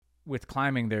with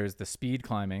climbing, there's the speed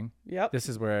climbing. Yep. This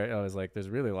is where I was like, there's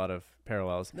really a lot of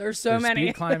parallels. There's so many.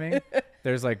 Speed climbing.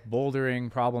 There's like bouldering,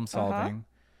 problem solving,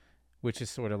 which is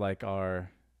sort of like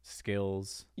our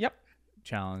skills Yep.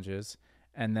 challenges.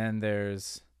 And then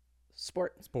there's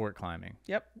Sport climbing.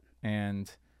 Yep.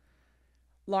 And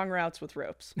long routes with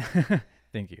ropes.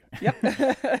 thank you. Yep.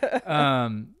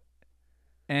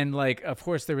 And like, of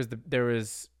course, there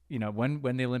was, you know,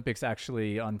 when the Olympics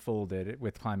actually unfolded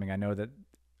with climbing, I know that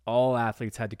all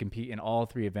athletes had to compete in all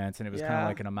three events, and it was kind of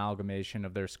like an amalgamation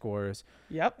of their scores.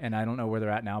 Yep. And I don't know where they're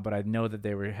at now, but I know that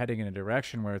they were heading in a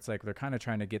direction where it's like they're kind of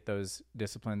trying to get those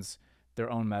disciplines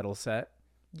their own medal set.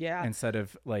 Yeah. Instead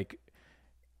of like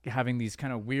having these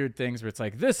kind of weird things where it's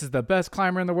like, this is the best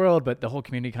climber in the world, but the whole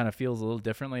community kind of feels a little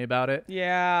differently about it.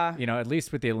 Yeah. You know, at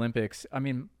least with the Olympics. I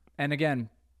mean, and again,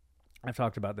 I've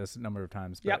talked about this a number of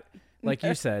times, but like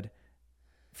you said,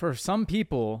 for some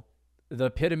people, the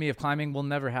epitome of climbing will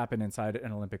never happen inside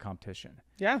an Olympic competition.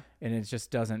 Yeah. And it just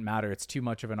doesn't matter. It's too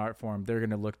much of an art form. They're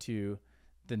going to look to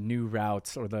the new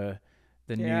routes or the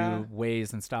new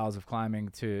ways and styles of climbing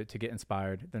to get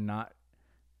inspired. They're not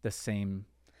the same.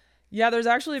 Yeah, there's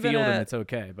actually been and it's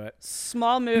okay, but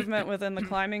small movement within the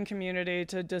climbing community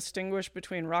to distinguish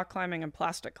between rock climbing and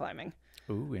plastic climbing.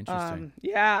 Ooh, interesting.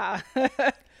 Yeah.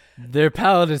 Their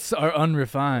palates are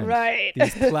unrefined. Right.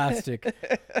 These plastic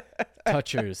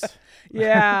touchers.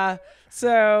 Yeah.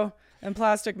 So, and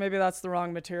plastic, maybe that's the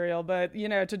wrong material, but you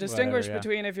know, to distinguish Whatever,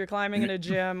 between if you're climbing in a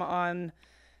gym on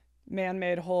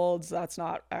man-made holds, that's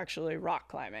not actually rock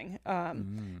climbing.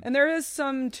 And there is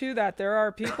some to that. There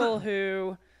are people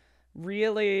who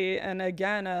really, and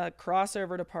again, a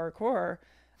crossover to parkour,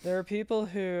 there are people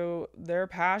who their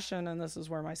passion, and this is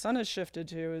where my son has shifted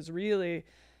to, is really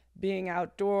being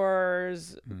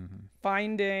outdoors,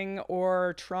 finding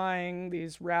or trying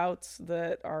these routes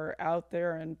that are out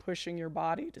there and pushing your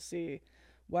body to see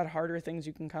what harder things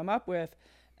you can come up with.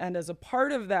 And as a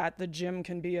part of that, the gym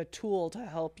can be a tool to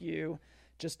help you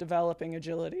just developing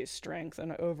agility, strength,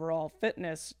 and overall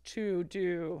fitness to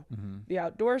do the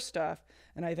outdoor stuff.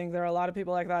 And I think there are a lot of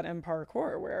people like that in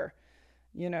parkour where,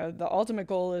 you know, the ultimate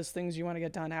goal is things you want to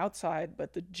get done outside,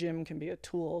 but the gym can be a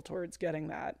tool towards getting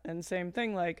that. And same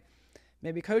thing, like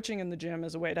maybe coaching in the gym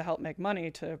is a way to help make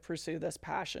money to pursue this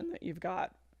passion that you've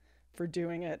got for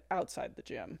doing it outside the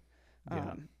gym.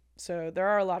 So there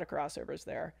are a lot of crossovers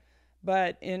there.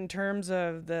 But in terms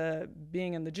of the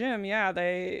being in the gym,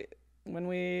 it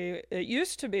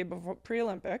used to be before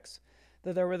pre-Olympics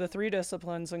that there were the three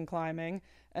disciplines in climbing,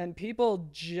 and people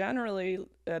generally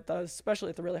especially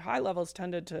at the really high levels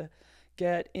tended to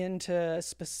get into a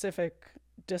specific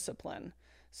discipline.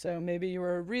 So maybe you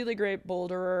were a really great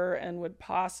boulderer and would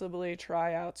possibly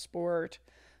try out sport,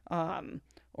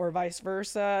 or vice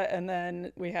versa. And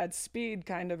then we had speed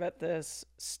kind of at this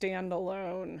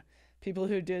standalone. People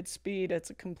who did speed, it's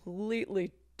a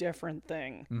completely different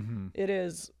thing. It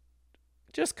is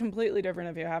just completely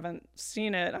different if you haven't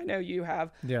seen it. I know you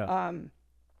have. Yeah.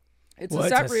 It's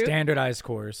a standardized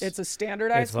course. It's a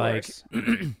standardized course.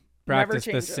 Like practice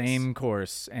the same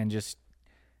course and just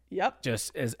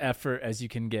as effort as you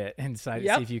can get inside.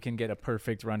 See if you can get a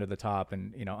perfect run to the top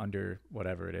and, you know, under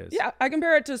whatever it is. Yeah. I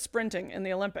compare it to sprinting in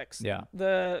the Olympics. Yeah.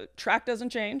 The track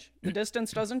doesn't change. The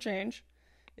distance doesn't change.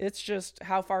 It's just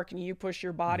how far can you push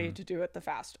your body to do it the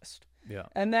fastest. Yeah.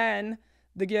 And then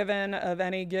the given of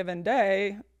any given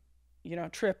day, you know,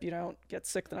 trip, you don't get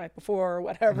sick the night before or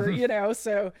whatever, you know,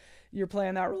 so you're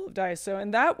playing that roll of dice. So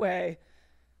in that way,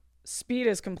 speed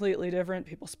is completely different.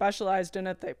 People specialized in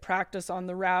it. They practice on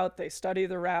the route. They study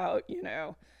the route, you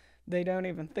know, they don't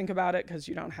even think about it because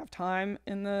you don't have time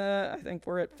in I think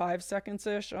we're at 5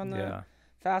 seconds-ish on the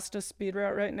fastest speed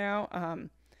route right now.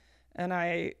 And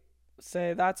I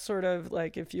say that's sort of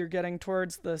like if you're getting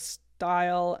towards the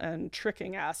style and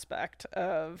tricking aspect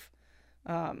of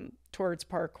towards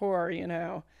parkour, you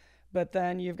know, but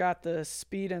then you've got the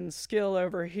speed and skill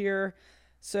over here.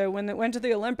 So when it went to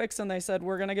the Olympics and they said,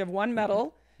 we're going to give one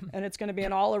medal and it's going to be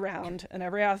an all around and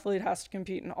every athlete has to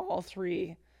compete in all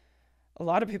three, a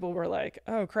lot of people were like,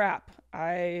 oh crap,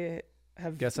 I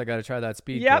guess I got to try that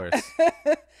speed course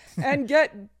and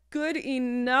get good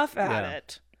enough at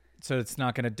it. So it's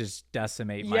not going to just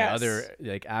decimate my other,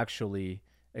 like, actually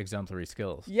exemplary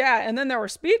skills. Yeah, and then there were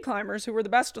speed climbers who were the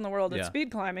best in the world at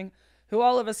speed climbing, who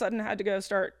all of a sudden had to go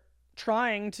start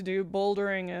trying to do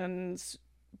bouldering and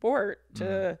sport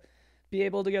to be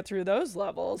able to get through those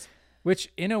levels.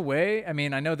 Which, in a way, I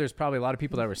mean, I know there's probably a lot of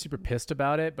people that were super pissed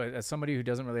about it, but as somebody who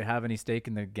doesn't really have any stake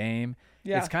in the game,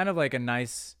 it's kind of like a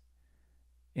nice,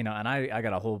 you know, and I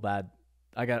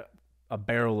got a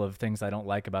barrel of things I don't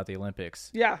like about the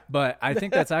Olympics. Yeah. But I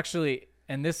think that's actually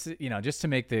And this, just to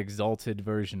make the exalted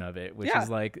version of it, which is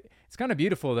like, it's kind of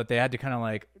beautiful that they had to kind of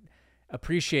like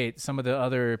appreciate some of the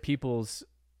other people's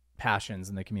passions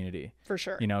in the community. For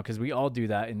sure. Because we all do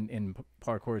that in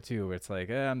parkour too, where it's like,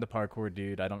 I'm the parkour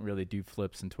dude. I don't really do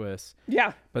flips and twists.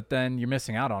 Yeah. But then you're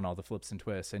missing out on all the flips and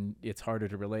twists, and it's harder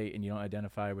to relate, and you don't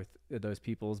identify with those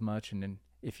people as much. And then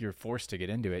if you're forced to get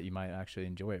into it, you might actually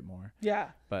enjoy it more. Yeah.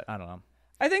 But I don't know.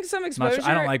 I think some exposure.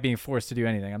 I don't like being forced to do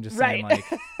anything. I'm just saying, like,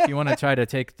 if you want to try to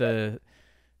take the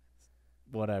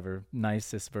whatever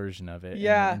nicest version of it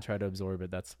and try to absorb it,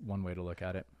 that's one way to look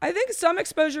at it. I think some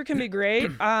exposure can be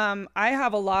great. I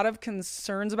have a lot of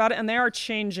concerns about it, and they are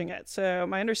changing it. So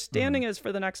my understanding is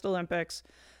for the next Olympics,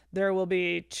 there will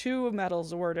be 2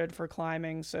 medals awarded for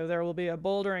climbing. So there will be a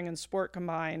bouldering and sport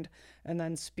combined, and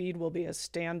then speed will be a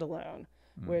standalone,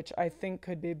 which I think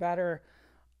could be better.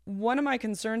 One of my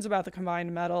concerns about the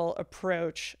combined medal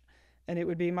approach, and it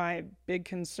would be my big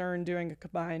concern doing a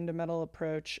combined medal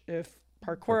approach if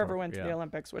parkour ever went to the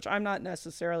Olympics, which I'm not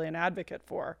necessarily an advocate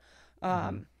for.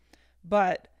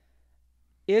 But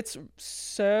it's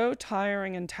so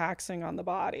tiring and taxing on the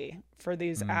body for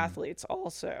these athletes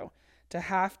also to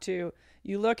have to,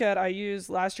 you look at, I use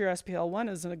last year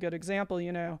SPL1 as a good example,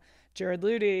 Jared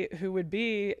Ludy, who would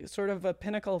be sort of a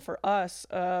pinnacle for us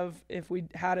of if we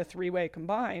had a 3-way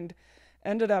combined,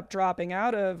 ended up dropping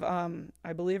out of,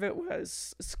 I believe it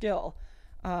was skill,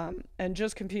 and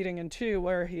just competing in 2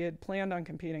 where he had planned on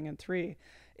competing in 3.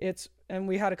 And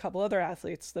we had a couple other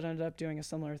athletes that ended up doing a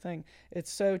similar thing.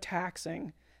 It's so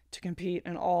taxing to compete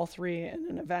in all 3 in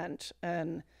an event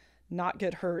and not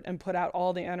get hurt and put out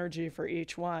all the energy for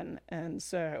each one. And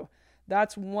so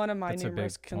that's one of my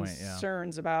numerous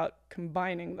concerns about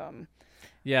combining them.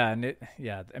 Yeah. And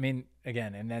I mean,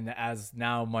 again, and then as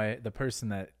now the person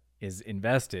that is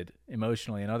invested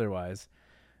emotionally and otherwise,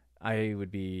 I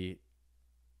would be,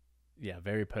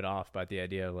 very put off by the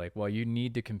idea of like, well, you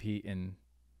need to compete in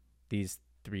these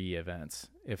 3 events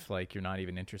if like you're not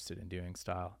even interested in doing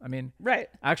style. I mean, right.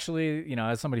 Actually,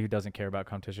 as somebody who doesn't care about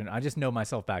competition, I just know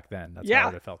myself back then. That's how I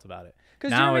would have felt about it.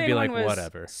 Now I'd be like,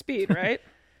 whatever. Speed, right?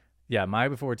 Yeah,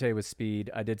 my forte was speed.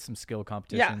 I did some skill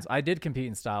competitions. I did compete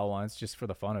in style once just for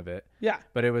the fun of it. Yeah.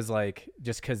 But it was like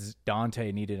just because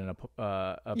Dante needed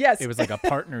yes. It was like a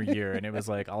partner year, and it was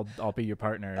like I'll be your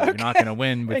partner. Okay. You're not going to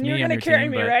win with me on your carry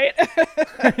team, me, right?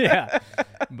 Yeah.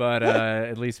 But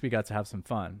at least we got to have some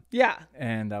fun. Yeah.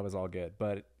 And that was all good.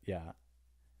 But yeah.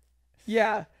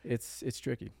 Yeah. It's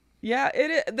tricky. Yeah.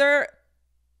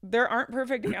 There aren't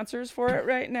perfect answers for it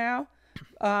right now,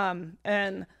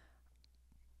 and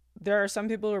there are some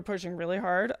people who are pushing really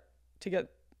hard to get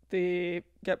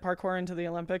parkour into the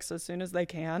Olympics as soon as they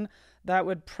can. That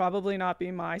would probably not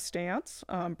be my stance.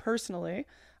 Personally,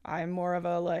 I'm more of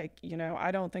a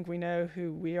I don't think we know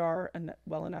who we are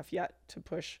well enough yet to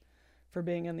push for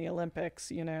being in the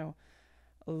Olympics.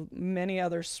 Many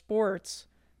other sports,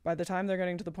 by the time they're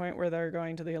getting to the point where they're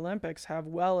going to the Olympics, have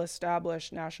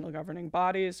well-established national governing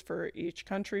bodies for each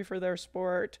country for their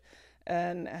sport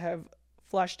and have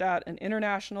fleshed out an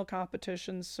international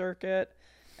competition circuit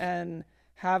and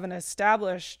have an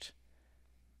established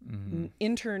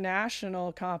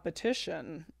international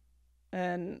competition.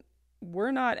 And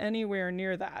we're not anywhere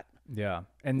near that. Yeah.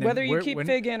 And whether you keep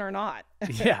FIG in or not.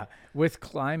 Yeah. With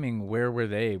climbing, where were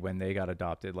they when they got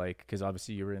adopted? Like, because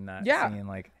obviously you were in that scene.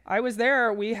 Like, I was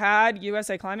there. We had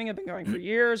USA Climbing had been going for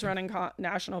years, running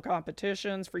national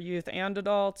competitions for youth and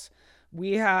adults.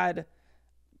 We had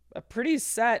a pretty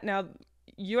set. Now,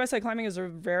 USA Climbing is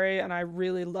and I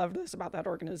really love this about that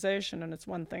organization, and it's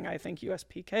one thing I think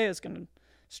USPK is going to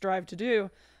strive to do,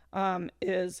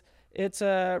 is it's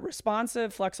a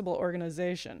responsive, flexible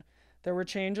organization. There were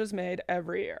changes made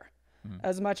every year.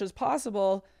 As much as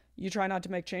possible, you try not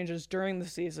to make changes during the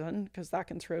season because that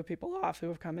can throw people off who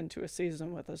have come into a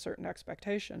season with a certain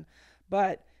expectation.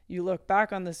 But you look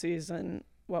back on the season,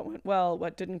 what went well,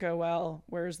 what didn't go well,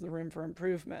 where's the room for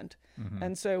improvement.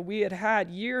 And so we had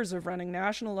years of running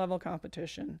national level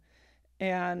competition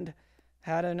and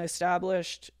had an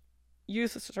established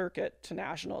youth circuit to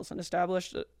nationals, an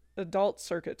established adult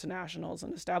circuit to nationals,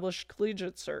 an established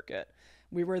collegiate circuit.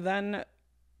 We were then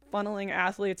funneling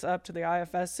athletes up to the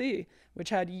IFSC, which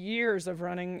had years of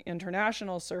running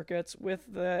international circuits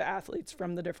with the athletes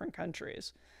from the different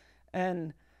countries.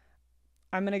 And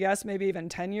I'm going to guess maybe even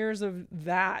 10 years of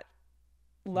that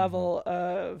level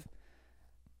of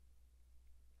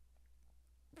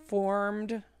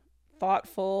formed,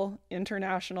 thoughtful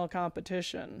international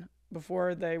competition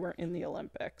before they were in the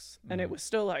Olympics. And it was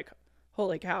still like,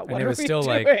 holy cow, what are we doing? And it was still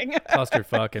like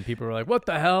clusterfuck, and people were like, what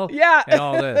the hell? Yeah. And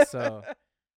all this. So